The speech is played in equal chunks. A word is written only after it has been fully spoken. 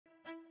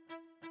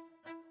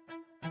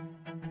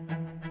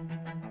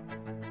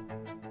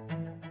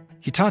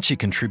Hitachi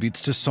contributes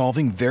to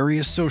solving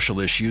various social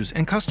issues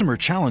and customer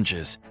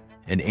challenges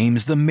and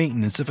aims the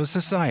maintenance of a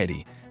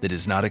society that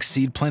does not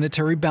exceed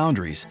planetary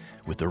boundaries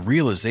with the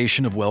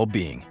realization of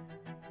well-being.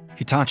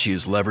 Hitachi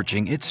is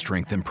leveraging its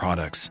strength in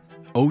products,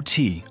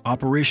 OT,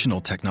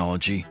 operational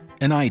technology,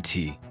 and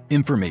IT,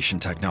 information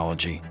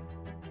technology,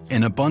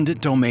 and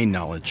abundant domain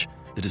knowledge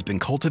that has been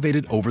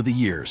cultivated over the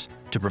years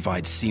to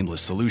provide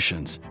seamless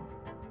solutions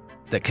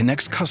that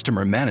connects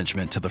customer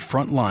management to the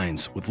front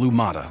lines with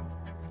Lumada,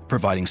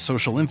 providing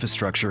social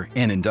infrastructure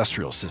and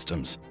industrial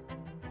systems.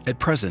 At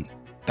present,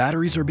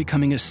 batteries are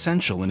becoming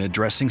essential in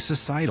addressing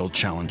societal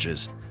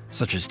challenges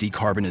such as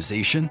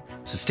decarbonization,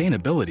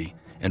 sustainability,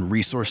 and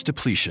resource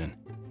depletion,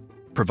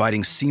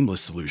 providing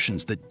seamless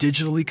solutions that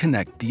digitally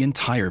connect the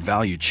entire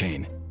value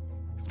chain,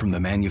 from the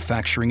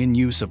manufacturing and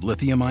use of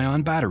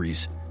lithium-ion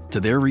batteries to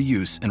their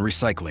reuse and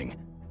recycling,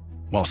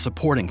 while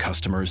supporting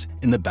customers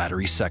in the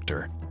battery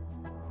sector.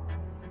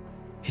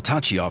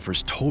 Hitachi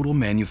offers total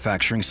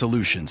manufacturing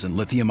solutions in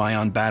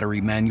lithium-ion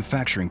battery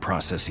manufacturing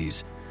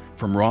processes,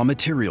 from raw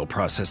material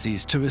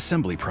processes to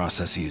assembly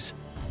processes.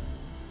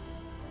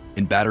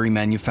 In battery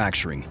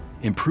manufacturing,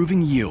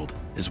 improving yield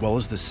as well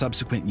as the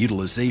subsequent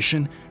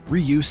utilization,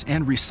 reuse,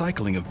 and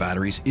recycling of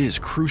batteries is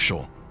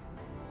crucial.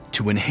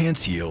 To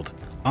enhance yield,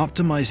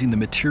 optimizing the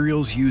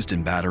materials used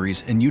in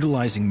batteries and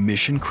utilizing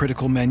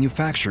mission-critical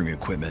manufacturing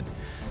equipment,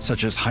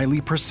 such as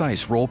highly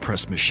precise roll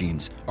press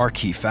machines, are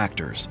key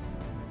factors.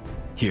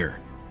 Here,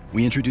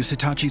 we introduce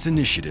Hitachi's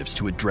initiatives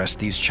to address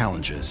these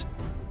challenges.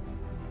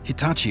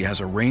 Hitachi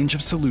has a range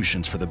of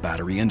solutions for the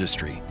battery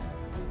industry.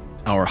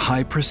 Our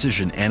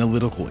high-precision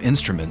analytical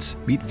instruments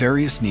meet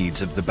various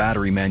needs of the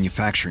battery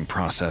manufacturing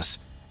process,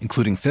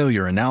 including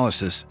failure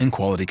analysis and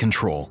quality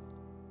control.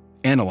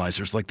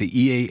 Analyzers like the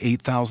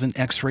EA8000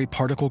 X-ray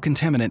particle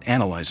contaminant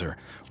analyzer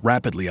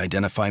rapidly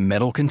identify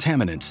metal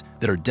contaminants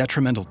that are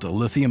detrimental to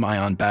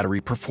lithium-ion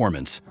battery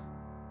performance.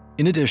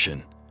 In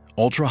addition,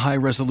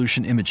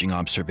 ultra-high-resolution imaging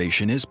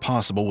observation is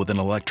possible with an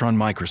electron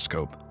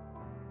microscope.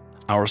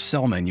 Our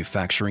cell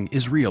manufacturing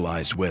is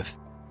realized with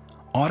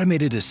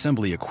automated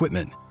assembly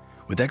equipment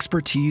with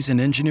expertise and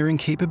engineering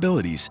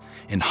capabilities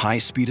in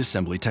high-speed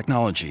assembly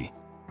technology.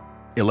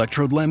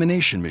 Electrode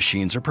lamination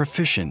machines are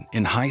proficient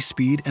in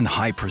high-speed and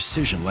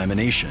high-precision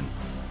lamination.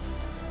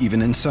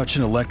 Even in such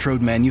an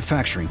electrode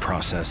manufacturing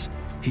process,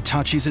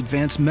 Hitachi's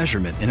advanced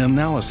measurement and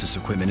analysis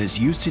equipment is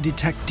used to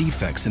detect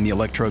defects in the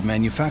electrode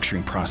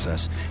manufacturing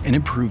process and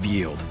improve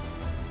yield.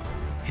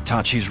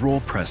 Hitachi's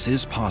roll press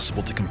is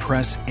possible to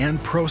compress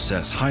and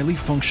process highly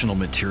functional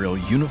material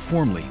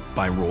uniformly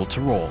by roll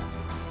to roll.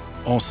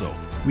 Also,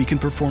 we can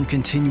perform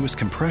continuous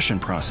compression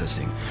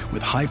processing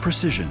with high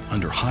precision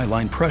under high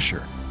line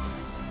pressure.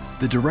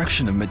 The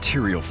direction of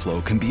material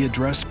flow can be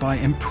addressed by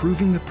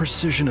improving the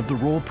precision of the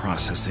roll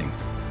processing.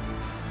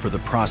 For the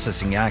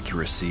processing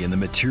accuracy in the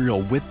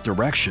material width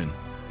direction,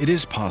 it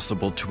is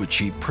possible to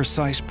achieve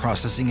precise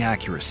processing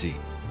accuracy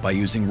by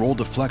using roll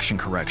deflection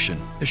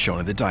correction as shown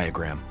in the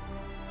diagram.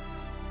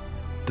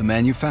 The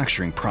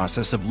manufacturing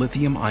process of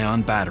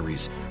lithium-ion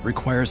batteries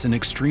requires an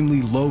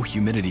extremely low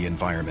humidity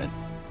environment.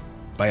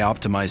 By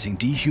optimizing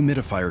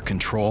dehumidifier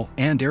control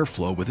and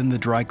airflow within the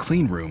dry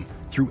clean room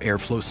through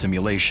airflow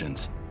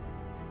simulations,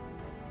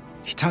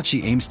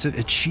 Hitachi aims to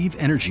achieve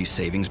energy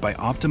savings by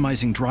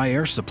optimizing dry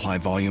air supply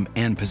volume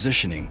and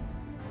positioning,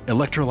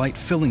 electrolyte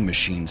filling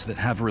machines that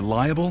have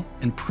reliable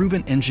and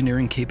proven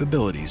engineering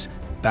capabilities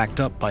backed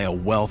up by a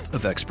wealth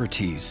of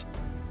expertise.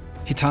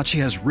 Hitachi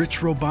has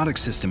rich robotic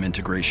system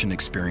integration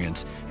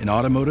experience in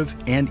automotive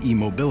and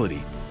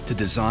e-mobility to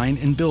design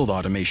and build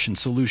automation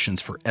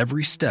solutions for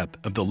every step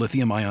of the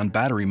lithium-ion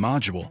battery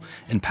module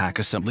and pack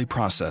assembly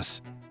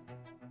process.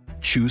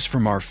 Choose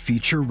from our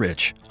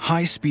feature-rich,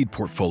 high-speed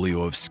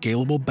portfolio of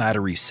scalable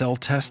battery cell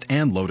test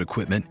and load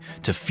equipment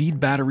to feed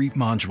battery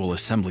module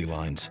assembly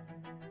lines.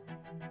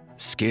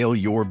 Scale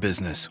your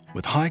business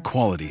with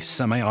high-quality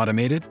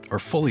semi-automated or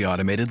fully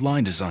automated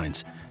line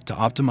designs to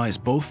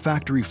optimize both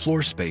factory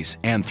floor space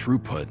and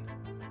throughput.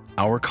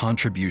 Our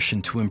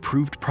contribution to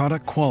improved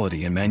product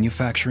quality and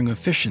manufacturing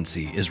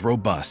efficiency is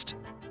robust.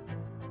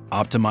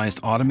 Optimized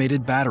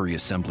automated battery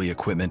assembly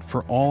equipment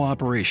for all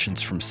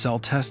operations from cell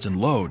test and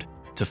load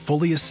to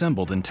fully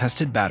assembled and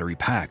tested battery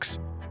packs.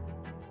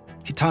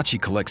 Hitachi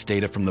collects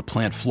data from the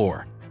plant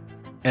floor,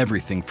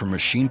 everything from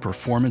machine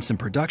performance and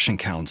production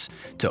counts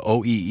to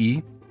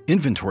OEE,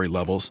 inventory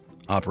levels,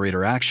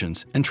 operator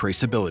actions, and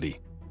traceability.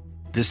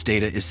 This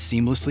data is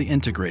seamlessly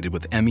integrated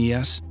with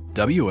MES,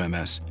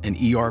 WMS, and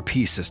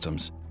ERP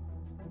systems.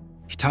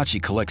 Hitachi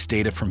collects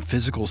data from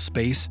physical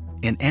space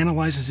and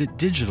analyzes it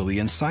digitally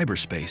in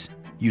cyberspace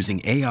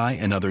using AI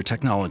and other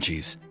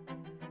technologies.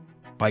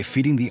 By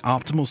feeding the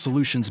optimal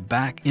solutions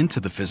back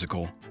into the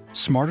physical,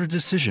 smarter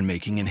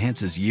decision-making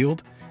enhances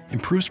yield,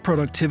 improves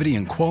productivity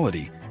and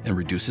quality, and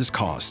reduces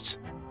costs.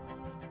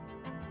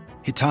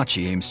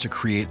 Hitachi aims to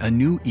create a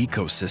new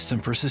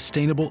ecosystem for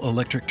sustainable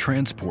electric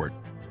transport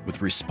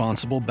with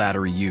responsible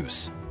battery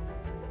use.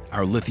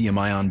 Our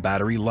lithium-ion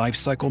battery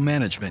lifecycle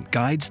management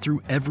guides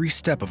through every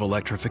step of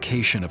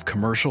electrification of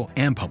commercial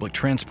and public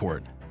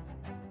transport,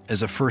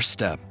 As a first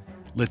step,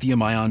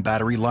 lithium-ion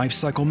battery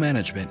lifecycle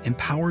management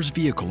empowers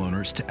vehicle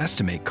owners to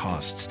estimate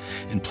costs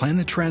and plan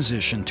the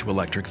transition to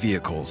electric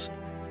vehicles.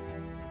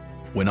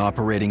 When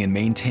operating and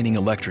maintaining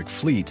electric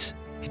fleets,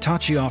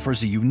 Hitachi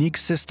offers a unique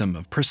system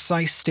of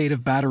precise state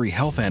of battery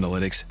health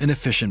analytics and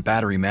efficient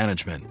battery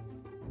management.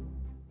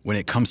 When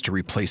it comes to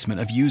replacement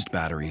of used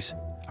batteries,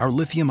 our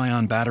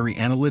lithium-ion battery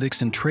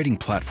analytics and trading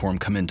platform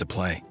come into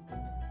play.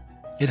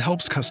 It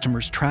helps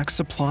customers track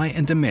supply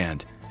and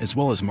demand, as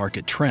well as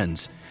market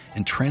trends,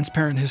 and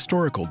transparent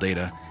historical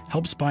data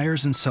helps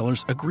buyers and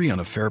sellers agree on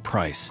a fair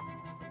price.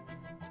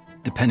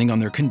 Depending on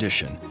their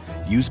condition,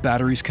 used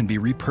batteries can be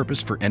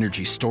repurposed for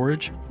energy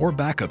storage or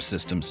backup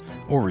systems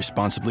or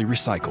responsibly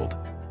recycled.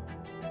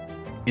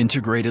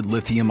 Integrated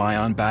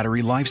lithium-ion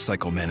battery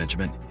lifecycle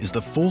management is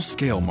the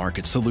full-scale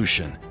market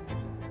solution.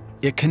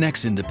 It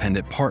connects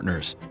independent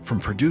partners from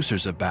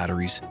producers of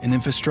batteries and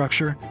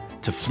infrastructure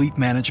to fleet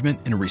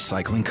management and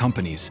recycling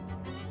companies.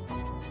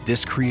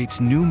 This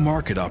creates new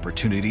market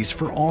opportunities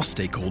for all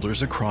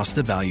stakeholders across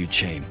the value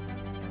chain,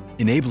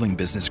 enabling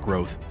business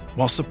growth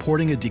while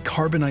supporting a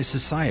decarbonized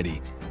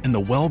society and the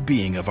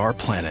well-being of our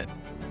planet.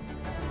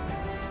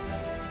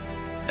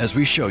 As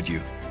we showed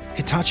you,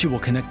 Hitachi will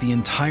connect the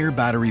entire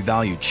battery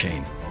value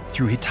chain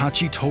through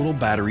Hitachi Total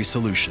Battery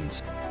Solutions,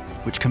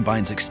 which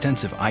combines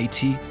extensive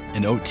IT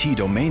and OT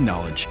domain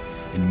knowledge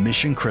in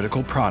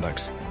mission-critical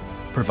products,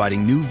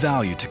 providing new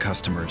value to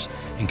customers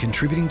and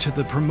contributing to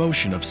the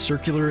promotion of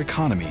circular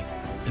economy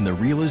and the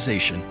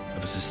realization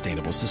of a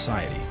sustainable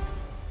society.